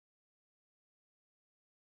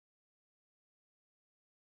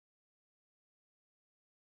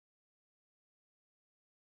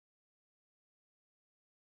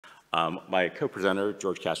My co-presenter,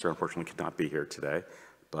 Jorge Castro, unfortunately could not be here today,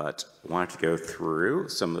 but wanted to go through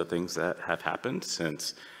some of the things that have happened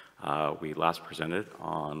since we last presented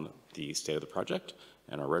on the state of the project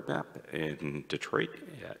and our roadmap in Detroit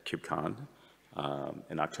at KubeCon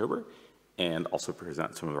in October, and also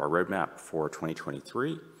present some of our roadmap for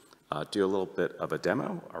 2023. Do a little bit of a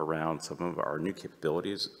demo around some of our new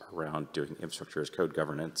capabilities around doing infrastructure as code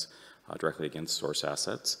governance directly against source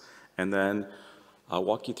assets, and then I'll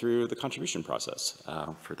walk you through the contribution process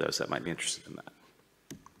for those that might be interested in that.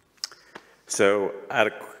 So out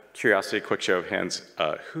of curiosity, quick show of hands,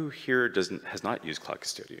 who here has not used Cloud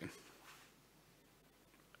Custodian?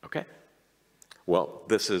 Okay. Well,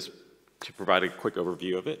 this is to provide a quick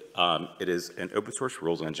overview of it. It is an open source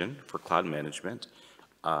rules engine for cloud management.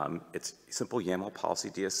 It's simple YAML policy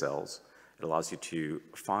DSLs. It allows you to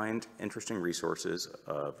find interesting resources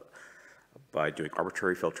by doing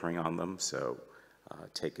arbitrary filtering on them. So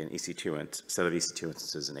take an EC2 set of EC2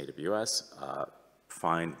 instances in AWS,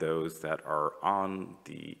 find those that are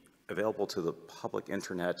available to the public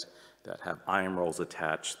internet that have IAM roles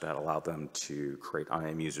attached that allow them to create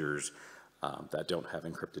IAM users that don't have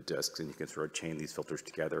encrypted disks, and you can sort of chain these filters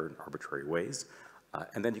together in arbitrary ways.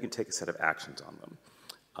 And then you can take a set of actions on them.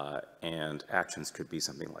 And actions could be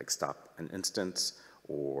something like stop an instance,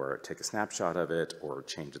 or take a snapshot of it, or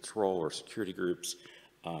change its role, or security groups.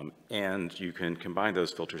 And you can combine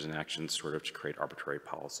those filters and actions sort of to create arbitrary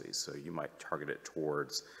policies. So you might target it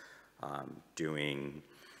towards doing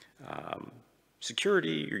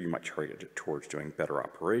security, or you might target it towards doing better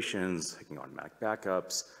operations, taking automatic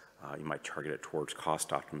backups. You might target it towards cost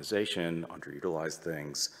optimization, underutilized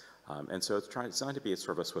things. And so it's designed to be a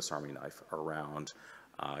sort of a Swiss Army knife around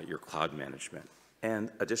your cloud management.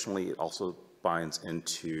 And additionally, it also binds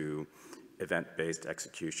into event-based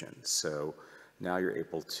execution. So now you're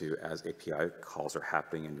able to, as API calls are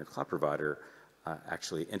happening in your cloud provider,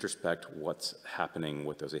 actually introspect what's happening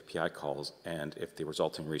with those API calls and if the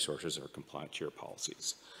resulting resources are compliant to your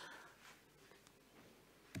policies.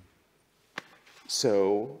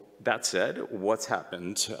 So that said, what's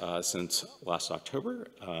happened since last October?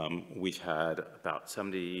 We've had about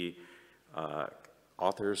 70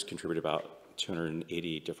 authors contribute about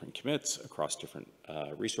 280 different commits across different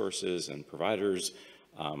resources and providers.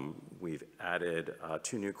 We've added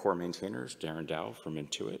 2 new core maintainers, Darren Dow from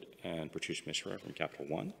Intuit and Pratush Mishra from Capital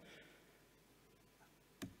One.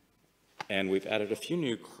 And we've added a few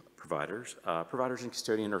new providers. Providers in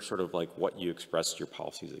Custodian are sort of like what you express your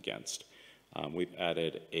policies against. We've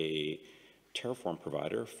added a Terraform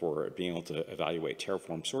provider for being able to evaluate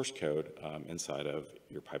Terraform source code inside of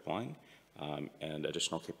your pipeline, and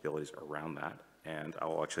additional capabilities around that. And I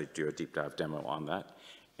will actually do a deep dive demo on that.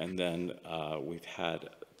 And then we've had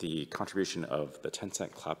the contribution of the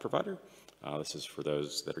Tencent Cloud provider. This is for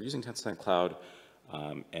those that are using Tencent Cloud.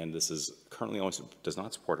 And this is currently does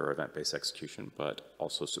not support our event-based execution, but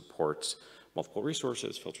also supports multiple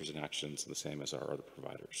resources, filters, and actions, the same as our other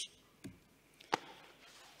providers.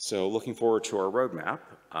 So looking forward to our roadmap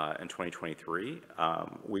in 2023,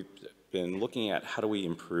 we've been looking at how do we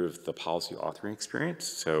improve the policy authoring experience.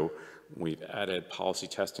 So we've added policy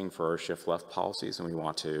testing for our shift left policies, and we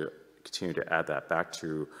want to continue to add that back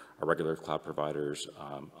to our regular cloud providers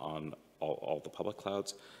on all the public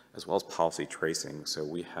clouds, as well as policy tracing. So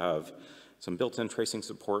we have some built-in tracing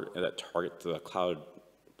support that target the cloud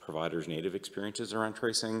providers' native experiences around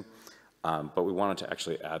tracing. But we wanted to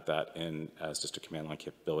actually add that in as just a command line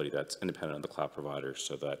capability that's independent of the cloud provider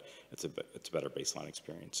so that it's a better baseline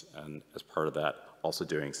experience. And as part of that, also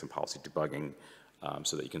doing some policy debugging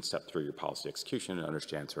so that you can step through your policy execution and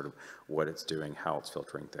understand sort of what it's doing, how it's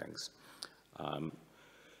filtering things.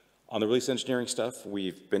 On the release engineering stuff,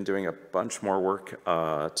 we've been doing a bunch more work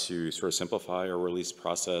to sort of simplify our release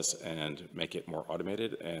process and make it more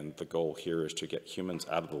automated. And the goal here is to get humans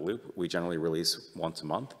out of the loop. We generally release once a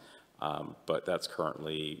month. But that's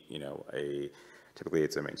currently, typically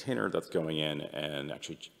it's a maintainer that's going in and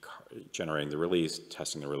actually generating the release,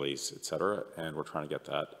 testing the release, et cetera. And we're trying to get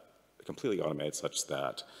that completely automated such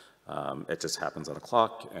that it just happens on a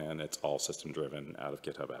clock and it's all system driven out of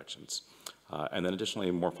GitHub Actions. And then additionally,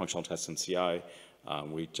 more functional tests in CI.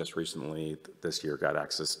 We just recently, this year, got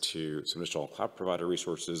access to some additional cloud provider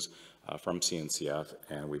resources from CNCF,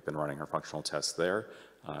 and we've been running our functional tests there.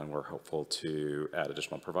 And we're hopeful to add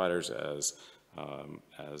additional providers as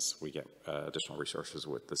we get additional resources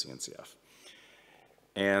with the CNCF.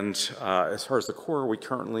 And as far as the core, we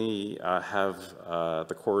currently have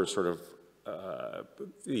the core is sort of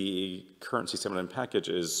the current C7M package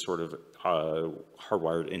is sort of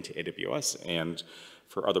hardwired into AWS, and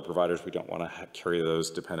for other providers, we don't want to carry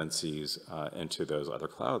those dependencies into those other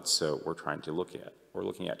clouds. So we're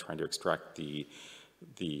looking at trying to extract the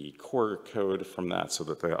core code from that so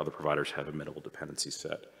that the other providers have a minimal dependency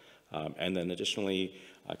set. And then additionally,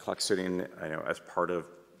 Cloud Custodian, as part of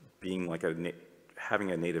being like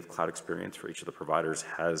having a native cloud experience for each of the providers,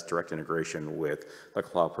 has direct integration with the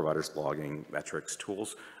cloud providers' logging metrics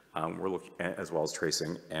tools. We're looking at, as well as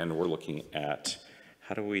tracing, and we're looking at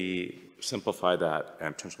how do we simplify that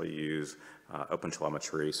and potentially use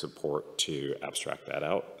OpenTelemetry support to abstract that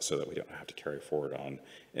out so that we don't have to carry forward on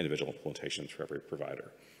individual implementations for every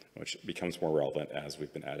provider, which becomes more relevant as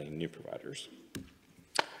we've been adding new providers.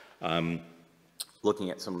 Looking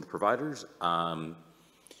at some of the providers, we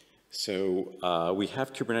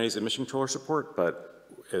have Kubernetes and mission controller support, but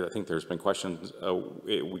I think there's been questions.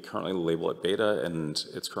 We currently label it beta, and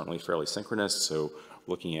it's currently fairly synchronous. So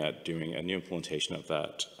looking at doing a new implementation of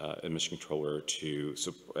that admission controller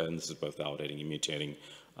and this is both validating and mutating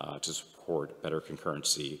to support better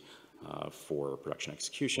concurrency for production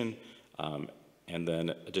execution. And then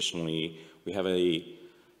additionally, we have a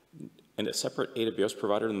separate AWS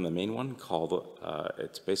provider than the main one called,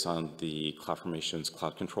 it's based on the CloudFormation's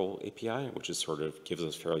Cloud Control API, which is sort of gives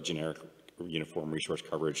us fairly generic uniform resource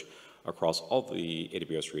coverage across all the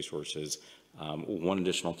AWS resources. One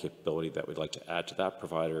additional capability that we'd like to add to that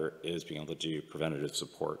provider is being able to do preventative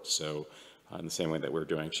support. So in the same way that we're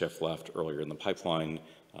doing shift left earlier in the pipeline,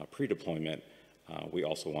 pre-deployment, we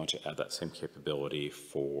also want to add that same capability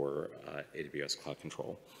for AWS Cloud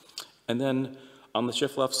Control. And then on the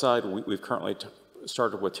shift left side, we've currently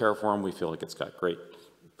started with Terraform. We feel like it's got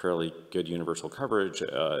fairly good universal coverage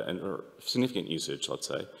or significant usage, let's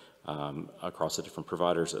say, across the different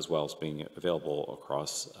providers, as well as being available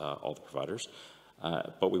across all the providers.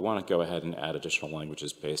 But we want to go ahead and add additional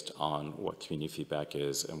languages based on what community feedback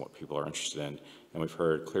is and what people are interested in. And we've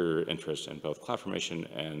heard clear interest in both CloudFormation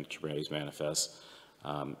and Kubernetes manifests.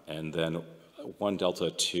 And then one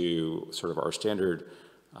delta to sort of our standard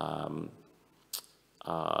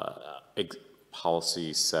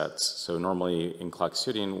policy sets. So normally in Cloud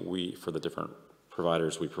Custodian, for the different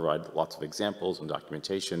providers, we provide lots of examples and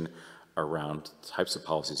documentation around types of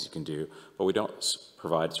policies you can do, but we don't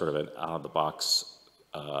provide sort of an out-of-the-box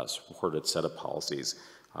supported set of policies.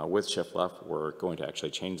 With Shift Left, we're going to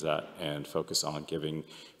actually change that and focus on giving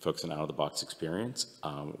folks an out-of-the-box experience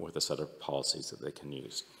with a set of policies that they can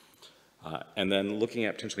use. And then looking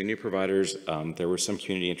at potentially new providers, there was some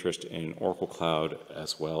community interest in Oracle Cloud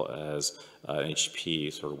as well as an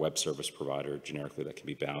HTTP sort of web service provider generically that can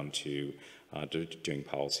be bound to doing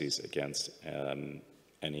policies against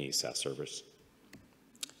any SaaS service.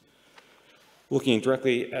 Looking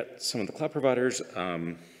directly at some of the cloud providers,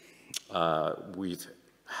 we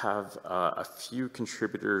have a few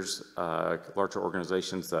contributors, larger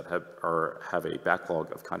organizations that have a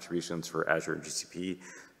backlog of contributions for Azure and GCP.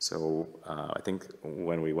 So I think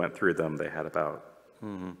when we went through them, they had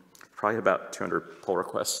probably about 200 pull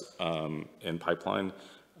requests in pipeline.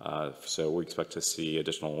 So we expect to see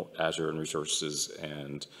additional Azure and resources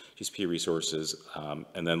and GCP resources.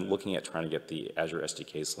 And then looking at trying to get the Azure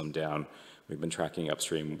SDK slimmed down, we've been tracking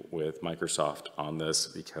upstream with Microsoft on this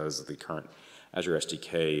because the current Azure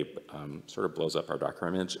SDK sort of blows up our Docker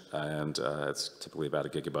image, and it's typically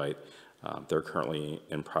about 1 gigabyte. They're currently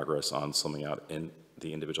in progress on slimming out in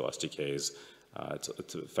the individual SDKs. It's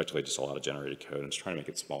effectively just a lot of generated code, and it's trying to make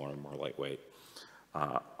it smaller and more lightweight.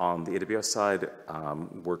 On the AWS side,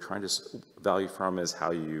 we're trying to value from is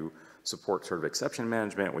how you support sort of exception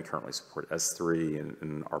management. We currently support S3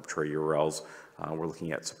 and arbitrary URLs. We're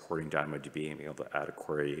looking at supporting DynamoDB and being able to add a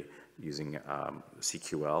query using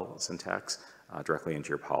CQL syntax directly into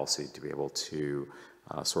your policy to be able to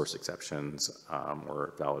source exceptions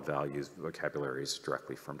or valid values, vocabularies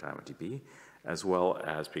directly from DynamoDB, as well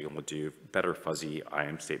as being able to do better fuzzy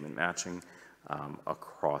IAM statement matching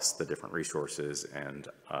across the different resources and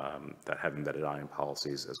that have embedded IAM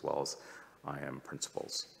policies as well as IAM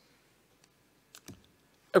principles.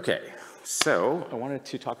 Okay, so I wanted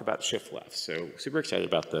to talk about Shift Left. So super excited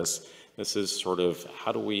about this. This is sort of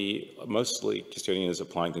how do we, mostly Custodian is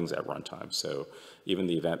applying things at runtime. So even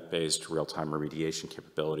the event-based real-time remediation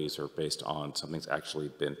capabilities are based on something's actually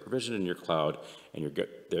been provisioned in your cloud, and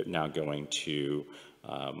they're now going to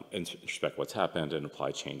inspect what's happened and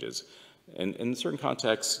apply changes. And in certain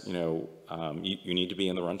contexts, you need to be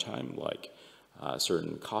in the runtime, like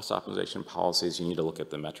certain cost optimization policies. You need to look at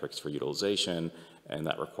the metrics for utilization, and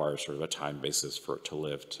that requires sort of a time basis for it to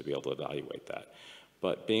live to be able to evaluate that.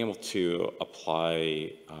 But being able to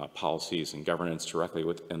apply policies and governance directly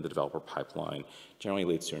within the developer pipeline generally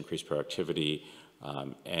leads to increased productivity,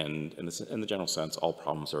 And in the general sense, all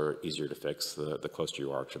problems are easier to fix the closer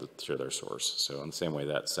you are to their source. So in the same way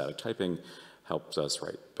that static typing helps us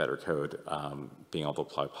write better code, being able to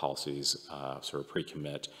apply policies sort of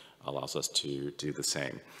pre-commit allows us to do the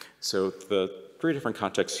same. So the 3 different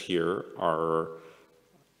contexts here are,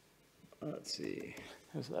 let's see,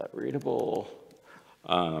 is that readable?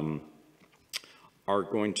 Are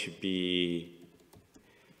going to be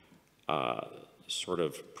sort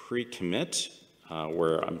of pre-commit,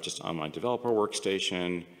 where I'm just on my developer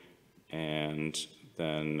workstation, and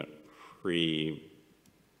then pre-merge,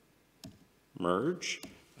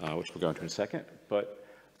 which we'll go into in a second. But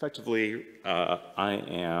effectively, I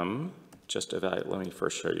am just let me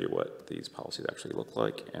first show you what these policies actually look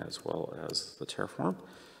like, as well as the Terraform.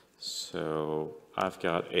 So I've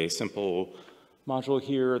got a simple module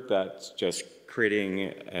here that's just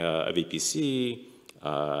creating a VPC,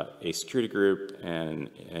 a security group, and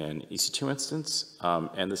an EC2 instance.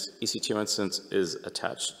 And this EC2 instance is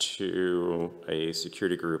attached to a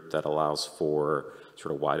security group that allows for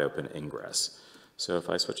sort of wide open ingress. So if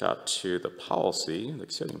I switch out to the policy, the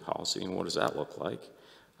custodian policy, and what does that look like?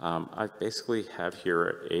 I basically have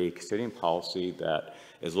here a custodian policy that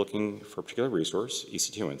is looking for a particular resource,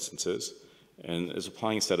 EC2 instances, and is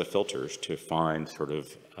applying a set of filters to find sort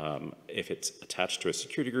of if it's attached to a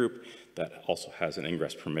security group that also has an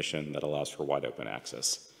ingress permission that allows for wide open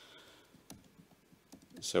access.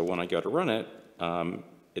 So when I go to run it,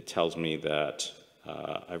 it tells me that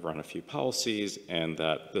I've run a few policies and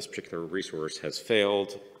that this particular resource has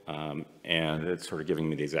failed, and it's sort of giving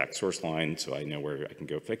me the exact source line so I know where I can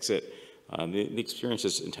go fix it. The experience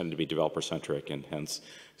is intended to be developer-centric and hence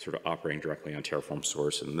sort of operating directly on Terraform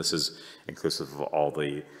source, and this is inclusive of all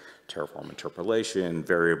the Terraform interpolation,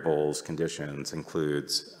 variables, conditions,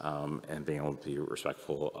 includes, and being able to be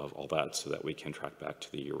respectful of all that so that we can track back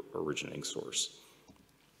to the originating source.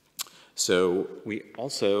 So we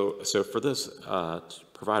also, so for this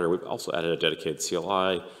provider, we've also added a dedicated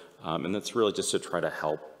CLI, and that's really just to try to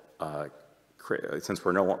help since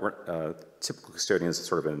we're no longer, typical custodians is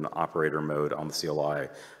sort of in an operator mode on the CLI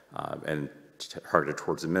and targeted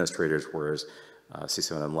towards administrators, whereas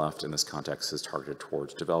C7N left in this context is targeted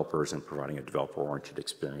towards developers and providing a developer-oriented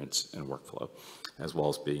experience and workflow, as well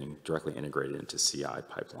as being directly integrated into CI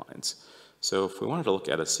pipelines. So if we wanted to look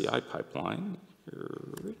at a CI pipeline,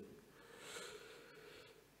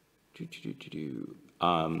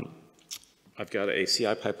 I've got a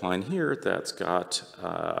CI pipeline here that's got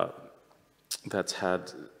that's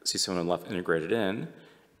had C7N left integrated in,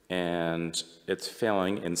 and it's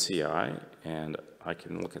failing in CI, and I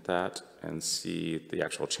can look at that and see the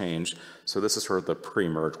actual change. So this is sort of the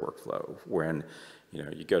pre-merge workflow, when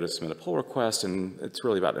you go to submit a pull request, and it's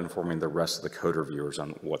really about informing the rest of the code reviewers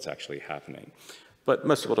on what's actually happening. But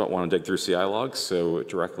most people don't want to dig through CI logs, so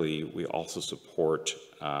directly we also support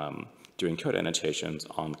doing code annotations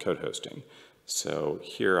on code hosting. So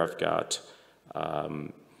here I've got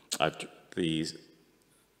the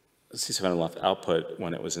C7N left output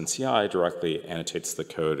when it was in CI directly annotates the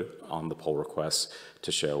code on the pull request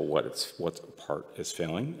to show what part is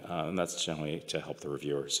failing, and that's generally to help the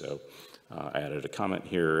reviewer. So I added a comment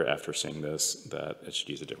here after seeing this that it should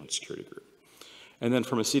use a different security group. And then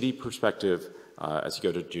from a CD perspective, as you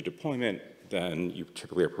go to do deployment, then you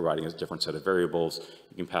typically are providing a different set of variables.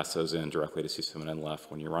 You can pass those in directly to C7N left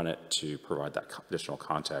when you run it to provide that additional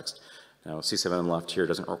context. Now, C7N left here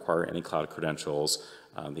doesn't require any cloud credentials.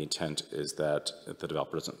 The intent is that the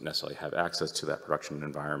developer doesn't necessarily have access to that production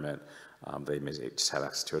environment. They may just have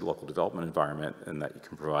access to a local development environment, and that you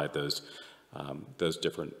can provide those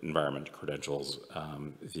different environment credentials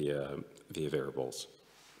via variables.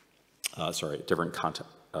 Different content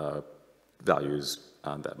values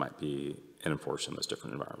that might be enforced in those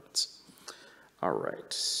different environments. All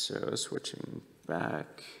right, so switching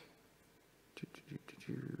back.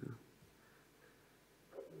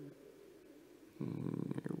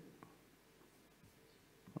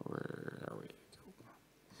 Where are we?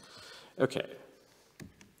 Okay.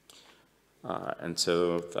 And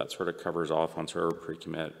so that sort of covers off on sort of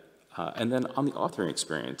pre-commit. And then on the authoring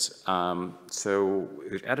experience, so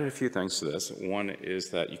we've added a few things to this. One is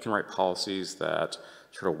that you can write policies that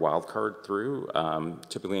sort of wildcard through.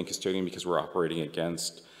 Typically in custodian, because we're operating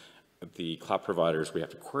against the cloud providers, we have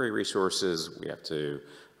to query resources, we have to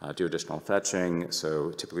do additional fetching. So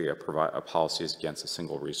typically a policy is against a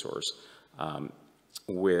single resource.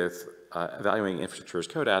 With evaluating infrastructure as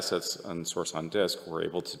code assets and source on disk, we're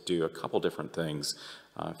able to do a couple different things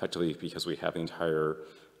effectively because we have the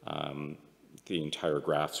entire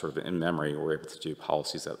graph sort of in memory. We're able to do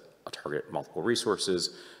policies that target multiple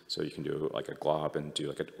resources. So you can do like a glob and do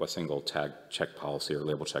like a single tag check policy or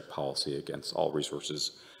label check policy against all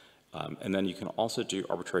resources. And then you can also do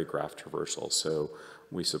arbitrary graph traversal. So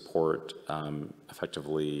we support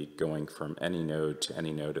effectively going from any node to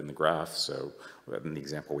any node in the graph. So in the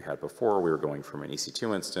example we had before, we were going from an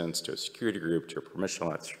EC2 instance to a security group to a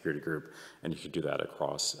permissionless security group, and you could do that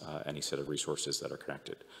across any set of resources that are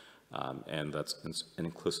connected. And that's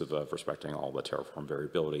inclusive of respecting all the Terraform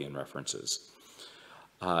variability and references.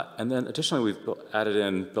 And then additionally, we've added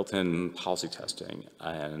in built-in policy testing.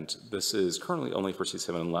 And this is currently only for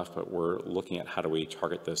C7 and left, but we're looking at how do we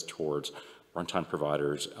target this towards runtime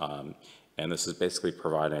providers. And this is basically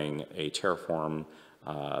providing a Terraform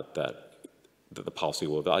that the policy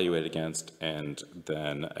will evaluate against, and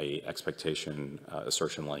then a expectation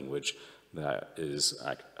assertion language that is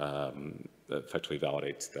that effectively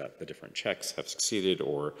validates that the different checks have succeeded,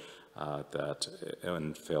 or that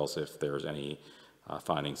and fails if there's any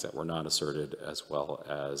findings that were not asserted, as well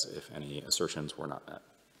as if any assertions were not met.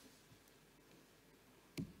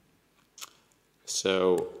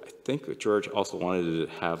 So I think that George also wanted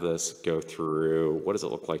to have this go through what does it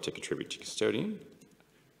look like to contribute to Custodian.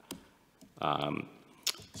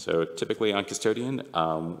 So typically on Custodian,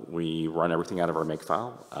 we run everything out of our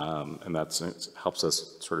makefile, and that helps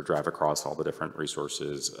us sort of drive across all the different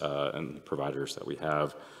resources and providers that we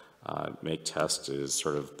have. Make test is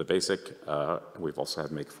sort of the basic. We've also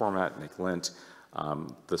have make format, make lint.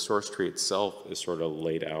 The source tree itself is sort of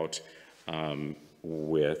laid out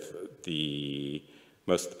with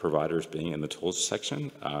most of the providers being in the tools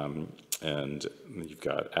section. And you've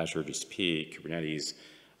got Azure, GCP, Kubernetes,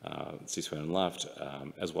 C7 left,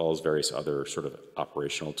 as well as various other sort of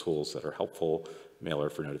operational tools that are helpful.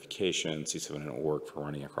 Mailer for notification, C7 and org for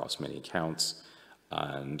running across many accounts.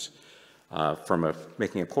 And from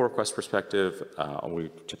making a pull request perspective, we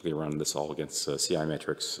typically run this all against CI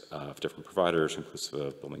metrics of different providers, inclusive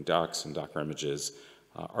of building docs and Docker images.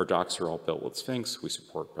 Our docs are all built with Sphinx. We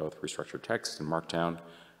support both restructured text and Markdown,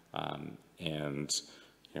 and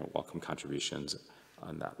welcome contributions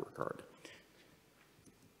on that regard.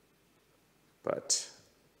 But,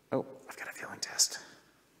 oh, I've got a failing test.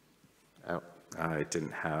 Oh, I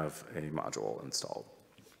didn't have a module installed.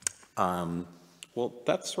 Well,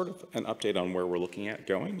 that's sort of an update on where we're looking at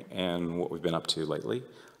going and what we've been up to lately.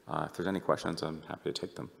 If there's any questions, I'm happy to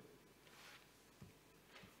take them.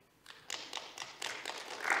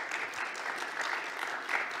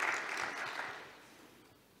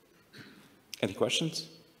 Any questions?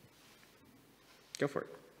 Go for it.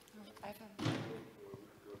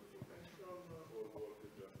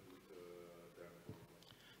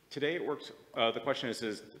 Today it works, the question is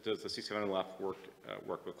does the C7 left work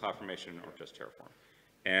with CloudFormation or just Terraform?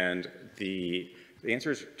 And the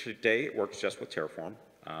answer is today it works just with Terraform.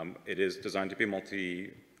 It is designed to be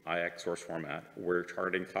multi-IX source format. We're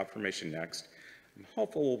targeting CloudFormation next. I'm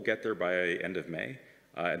hopeful we'll get there by end of May,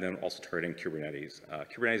 and then also targeting Kubernetes.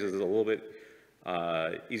 Kubernetes is a little bit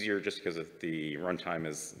easier just because the runtime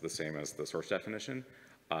is the same as the source definition.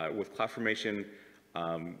 With CloudFormation,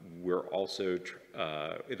 we're also,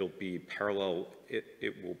 it'll be parallel,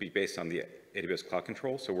 it will be based on the AWS Cloud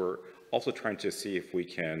Control. So we're also trying to see if we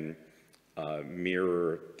can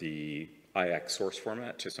mirror the IX source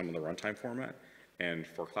format to some of the runtime format. And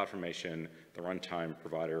for CloudFormation, the runtime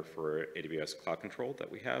provider for AWS Cloud Control that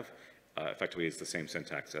we have effectively is the same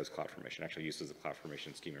syntax as CloudFormation, actually uses the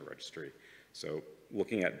CloudFormation schema registry. So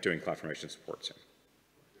looking at doing CloudFormation support soon.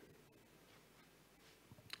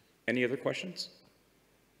 Any other questions?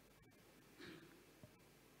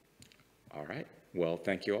 All right. Well,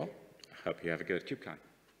 thank you all. I hope you have a good KubeCon.